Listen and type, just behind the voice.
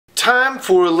Time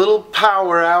for a little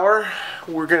power hour.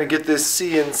 We're gonna get this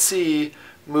CNC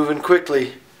moving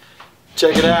quickly.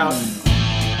 Check it out.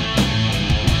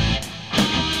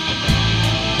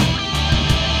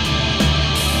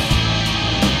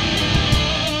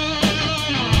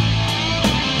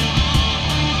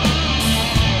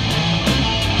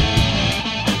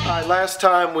 Last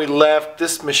time we left,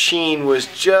 this machine was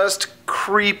just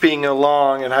creeping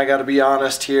along, and I gotta be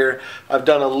honest here, I've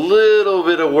done a little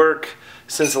bit of work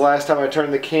since the last time I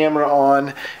turned the camera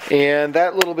on, and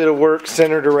that little bit of work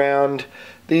centered around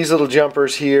these little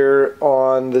jumpers here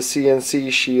on the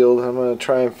CNC shield. I'm gonna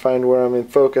try and find where I'm in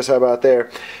focus. How about there?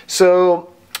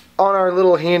 So on our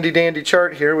little handy dandy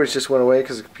chart here, which just went away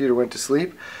because the computer went to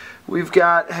sleep, we've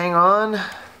got, hang on,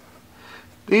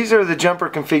 these are the jumper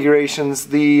configurations.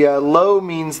 The low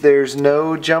means there's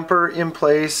no jumper in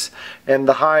place, and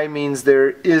the high means there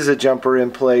is a jumper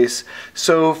in place.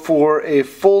 So for a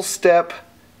full step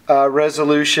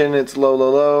resolution, it's low,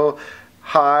 low, low.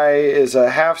 High is a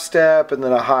half step, and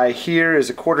then a high here is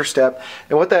a quarter step.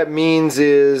 And what that means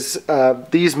is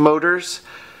these motors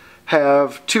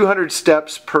have 200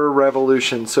 steps per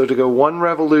revolution. So to go one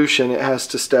revolution, it has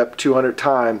to step 200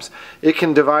 times. It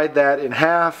can divide that in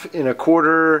half, in a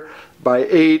quarter, by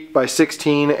 8, by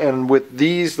 16, and with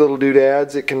these little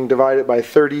doodads, it can divide it by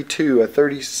 32, a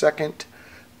 32nd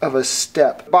of a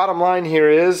step. Bottom line here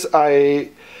is I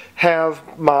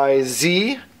have my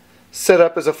Z set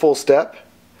up as a full step.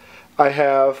 I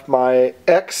have my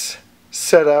X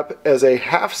set up as a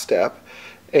half step,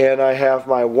 and I have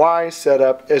my Y set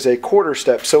up as a quarter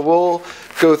step. So we'll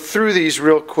go through these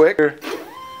real quick.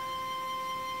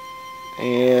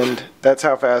 And that's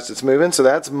how fast it's moving. So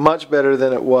that's much better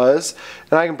than it was.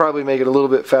 And I can probably make it a little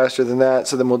bit faster than that.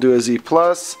 So then we'll do a Z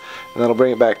plus, and that'll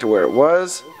bring it back to where it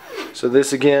was. So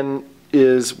this again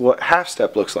is what half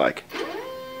step looks like.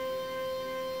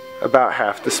 About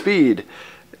half the speed.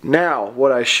 Now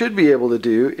what I should be able to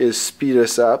do is speed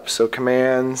us up. So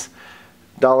commands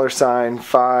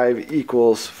 $5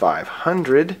 equals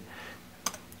 500,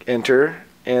 enter,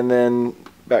 and then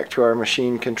back to our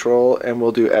machine control, and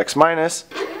we'll do X minus,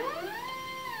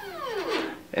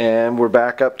 and we're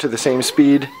back up to the same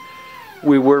speed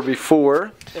we were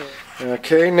before.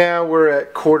 Okay, now we're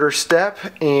at quarter step,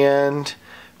 and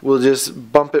we'll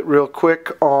just bump it real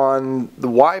quick on the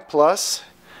Y plus,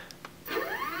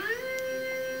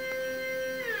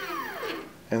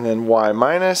 and then Y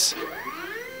minus,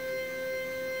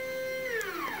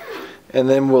 and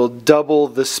then we'll double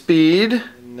the speed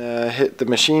and hit the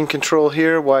machine control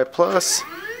here, Y plus,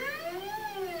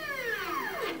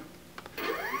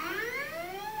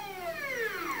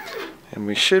 and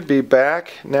we should be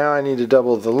back. Now I need to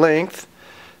double the length,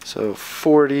 so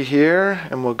 40 here,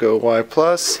 and we'll go Y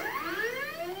plus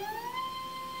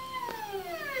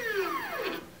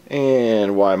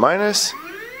and Y minus,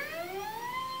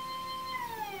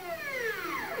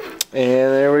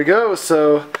 and there we go.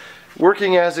 So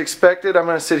working as expected. I'm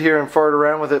going to sit here and fart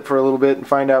around with it for a little bit and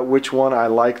find out which one I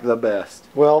like the best.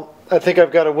 Well, I think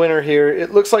I've got a winner here.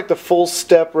 It looks like the full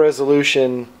step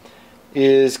resolution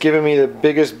is giving me the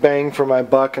biggest bang for my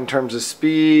buck in terms of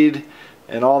speed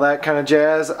and all that kind of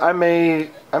jazz. I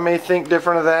may think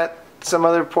different of that some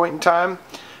other point in time,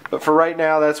 but for right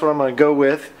now that's what I'm going to go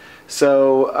with.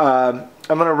 So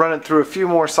I'm going to run it through a few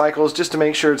more cycles just to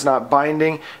make sure it's not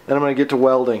binding, then I'm going to get to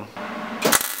welding.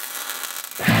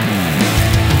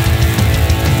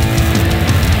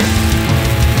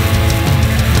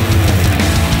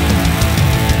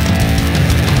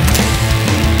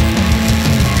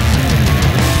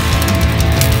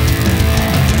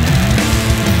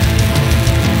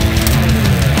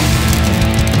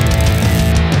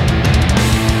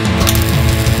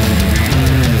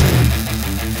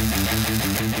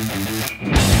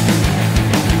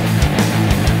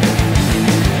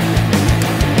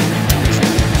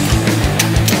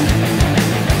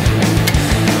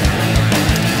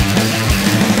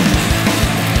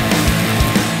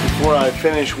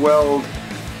 Finish weld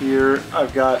here,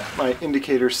 I've got my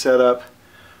indicator set up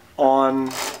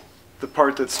on the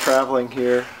part that's traveling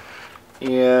here,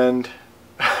 and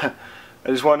I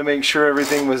just wanted to make sure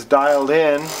everything was dialed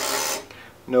in,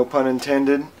 no pun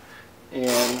intended,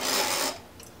 and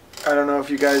I don't know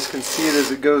if you guys can see it as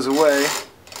it goes away,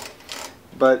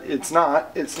 but it's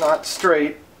not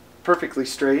straight, perfectly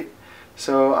straight.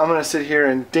 So I'm going to sit here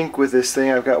and dink with this thing.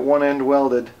 I've got one end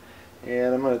welded,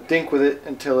 and I'm going to dink with it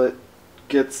until it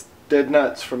gets dead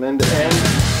nuts from end to end.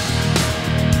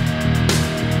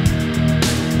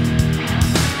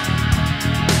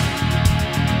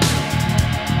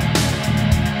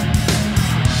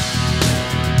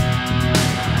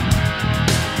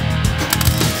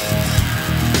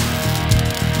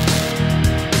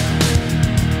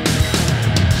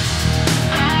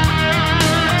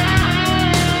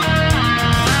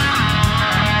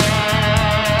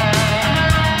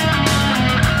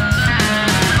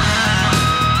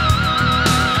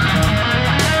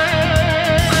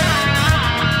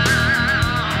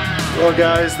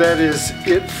 Well guys, that is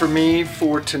it for me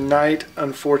for tonight.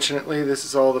 Unfortunately, this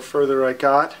is all the further I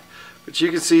got. But you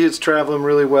can see it's traveling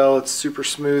really well. It's super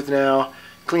smooth now.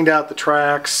 Cleaned out the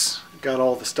tracks. Got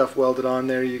all the stuff welded on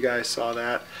there. You guys saw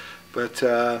that. But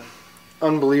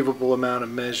unbelievable amount of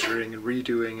measuring and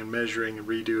redoing and measuring and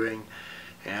redoing.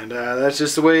 And that's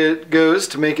just the way it goes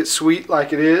to make it sweet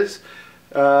like it is.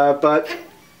 But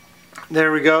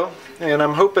there we go. And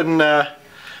I'm hoping...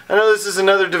 I know this is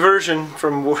another diversion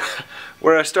from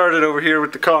where I started over here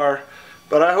with the car,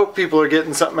 but I hope people are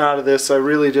getting something out of this. I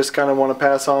really just kind of want to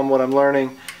pass on what I'm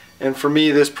learning, and for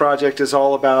me this project is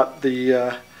all about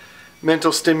the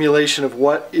mental stimulation of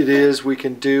what it is we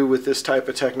can do with this type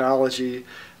of technology.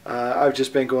 I've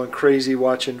just been going crazy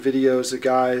watching videos of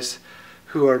guys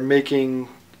who are making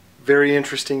very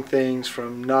interesting things,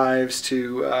 from knives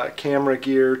to camera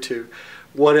gear to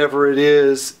whatever it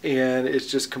is, and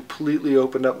it's just completely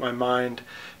opened up my mind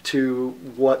to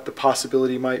what the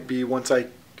possibility might be once I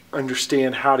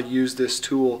understand how to use this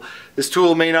tool. This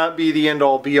tool may not be the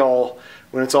end-all be-all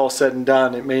when it's all said and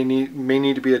done. It may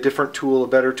need to be a different tool, a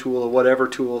better tool, a whatever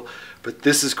tool, but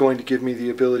this is going to give me the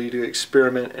ability to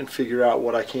experiment and figure out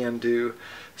what I can do.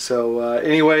 So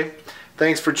anyway,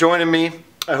 thanks for joining me.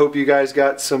 I hope you guys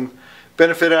got some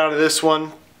benefit out of this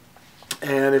one,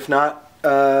 and if not,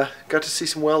 got to see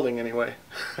some welding anyway.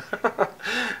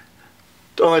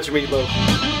 Don't let your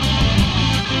meatloaf.